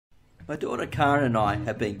My daughter Karen and I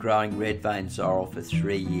have been growing red vein sorrel for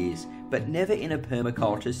 3 years, but never in a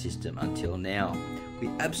permaculture system until now. We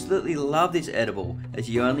absolutely love this edible, as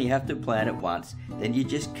you only have to plant it once, then you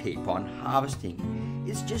just keep on harvesting.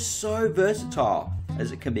 It's just so versatile,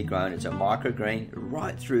 as it can be grown as a microgreen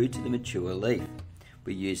right through to the mature leaf.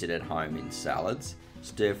 We use it at home in salads,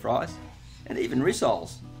 stir fries, and even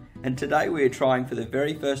rissoles. And today we are trying for the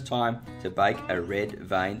very first time to bake a red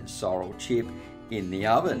vein sorrel chip in the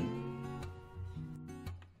oven.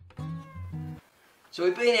 So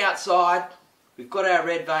we've been outside, we've got our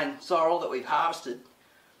red vein sorrel that we've harvested,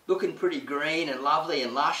 looking pretty green and lovely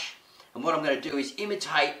and lush. And what I'm going to do is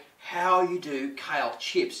imitate how you do kale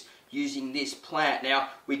chips using this plant. Now,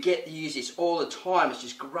 we get to use this all the time, it's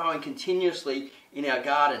just growing continuously in our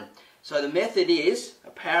garden. So the method is,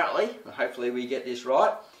 apparently, and hopefully we get this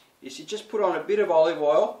right, is you just put on a bit of olive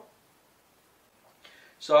oil.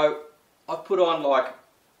 So I've put on like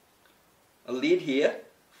a lid here,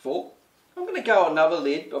 full. I'm going to go another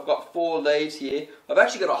lid. I've got 4 leaves here. I've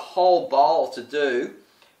actually got a whole bowl to do,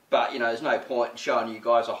 but you know, there's no point in showing you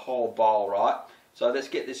guys a whole bowl, right? So let's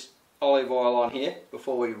get this olive oil on here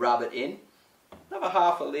before we rub it in. Another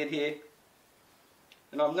half a lid here.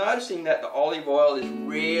 And I'm noticing that the olive oil is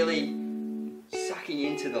really sucking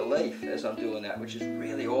into the leaf as I'm doing that, which is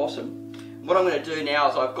really awesome. And what I'm going to do now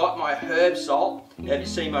is I've got my herb salt. Now, if you've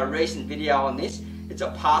seen my recent video on this, it's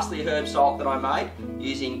a parsley herb salt that I made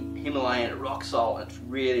using Himalayan rock salt. It's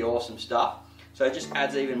really awesome stuff. So it just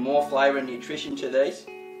adds even more flavour and nutrition to these.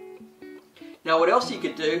 Now what else you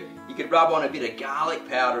could do, you could rub on a bit of garlic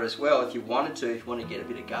powder as well if you wanted to, if you want to get a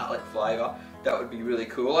bit of garlic flavour. That would be really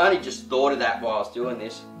cool. I only just thought of that while I was doing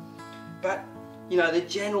this. But, you know, the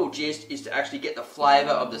general gist is to actually get the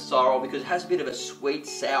flavour of the sorrel because it has a bit of a sweet,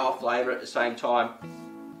 sour flavour at the same time.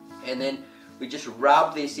 And then we just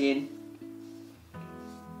rub this in.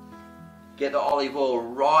 Get the olive oil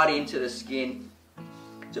right into the skin.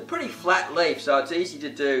 It's a pretty flat leaf, so it's easy to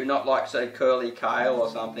do, not like, say, curly kale or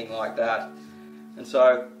something like that. And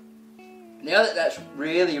so, now that that's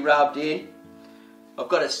really rubbed in, I've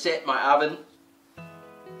got to set my oven.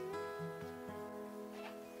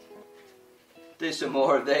 Do some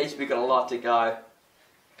more of these, we've got a lot to go.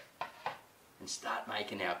 And start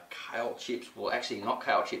making our kale chips. Well, actually not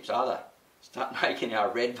kale chips, are they? Start making our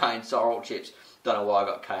red vein sorrel chips. Don't know why I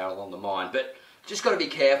got kale on the mind, but just got to be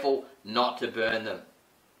careful not to burn them.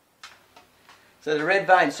 So the red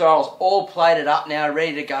vein sorrel's all plated up now,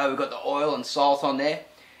 ready to go. We've got the oil and salt on there.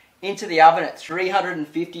 Into the oven at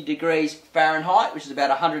 350 degrees Fahrenheit, which is about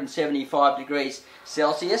 175 degrees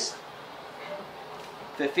Celsius,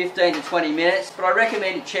 for 15 to 20 minutes. But I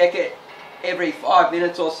recommend to check it every 5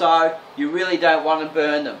 minutes or so. You really don't want to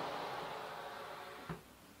burn them.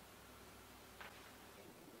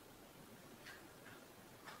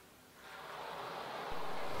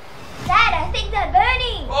 Dad, I think they're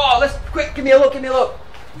burning! Oh, let's, quick, give me a look, give me a look.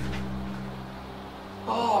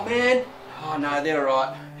 Oh, man. Oh, no, they're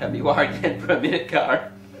alright. Don't be worried then for a minute,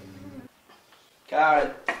 Karen.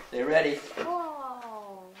 Karen, they're ready.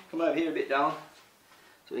 Whoa. Come over here a bit, darling,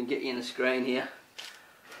 so we can get you in the screen here.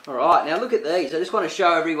 Alright, now look at these. I just want to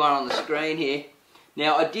show everyone on the screen here.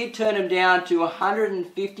 Now, I did turn them down to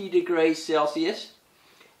 150 degrees Celsius,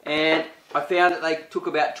 and I found that they took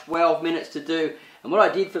about 12 minutes to do. And what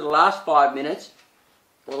I did for the last 5 minutes,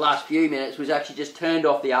 or the last few minutes, was actually just turned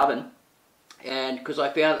off the oven. And because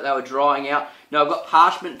I found that they were drying out. Now I've got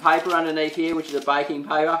parchment paper underneath here, which is a baking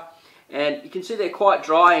paper. And you can see they're quite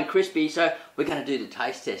dry and crispy, so we're going to do the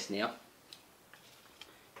taste test now.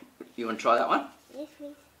 You want to try that one? Yes,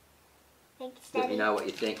 please. Thanks, Daddy. Let me know what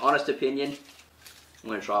you think. Honest opinion. I'm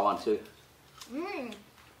going to try one too. Mmm.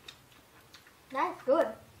 That's good.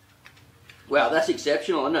 Wow, that's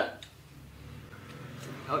exceptional, isn't it?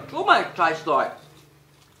 It almost tastes like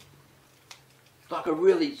a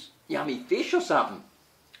really yummy fish or something.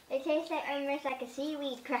 It tastes like almost like a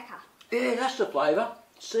seaweed cracker. Yeah, that's the flavour.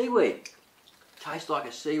 Seaweed. Tastes like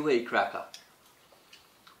a seaweed cracker.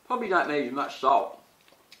 Probably don't need as much salt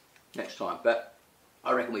next time, but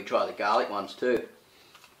I reckon we try the garlic ones too.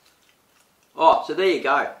 Oh, so there you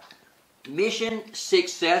go. Mission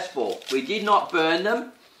successful. We did not burn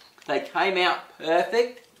them. They came out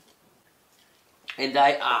perfect. And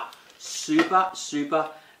they are super, super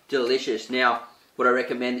delicious. Now, what I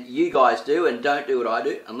recommend that you guys do, and don't do what I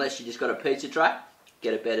do, unless you just got a pizza tray,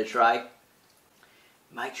 get a better tray.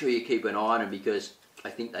 Make sure you keep an eye on them because I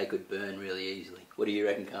think they could burn really easily. What do you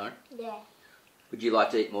reckon, Karen? Yeah. Would you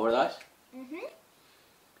like to eat more of those? Mm-hmm.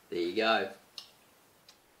 There you go.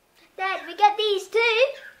 Dad, we got these too.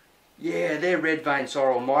 Yeah, they're red vein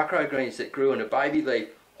sorrel microgreens that grew in a baby leaf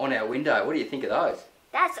on our window. What do you think of those?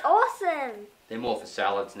 That's awesome. They're more for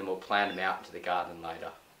salads, and then we'll plant them out into the garden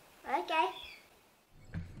later. Okay.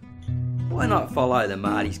 Why not follow the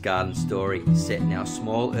Marty's Garden story set in our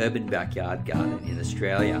small urban backyard garden in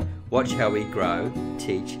Australia? Watch how we grow,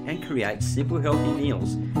 teach and create simple healthy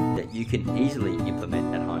meals that you can easily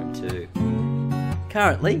implement at home too.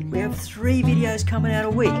 Currently, we have 3 videos coming out a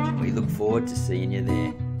week. We look forward to seeing you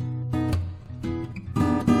there.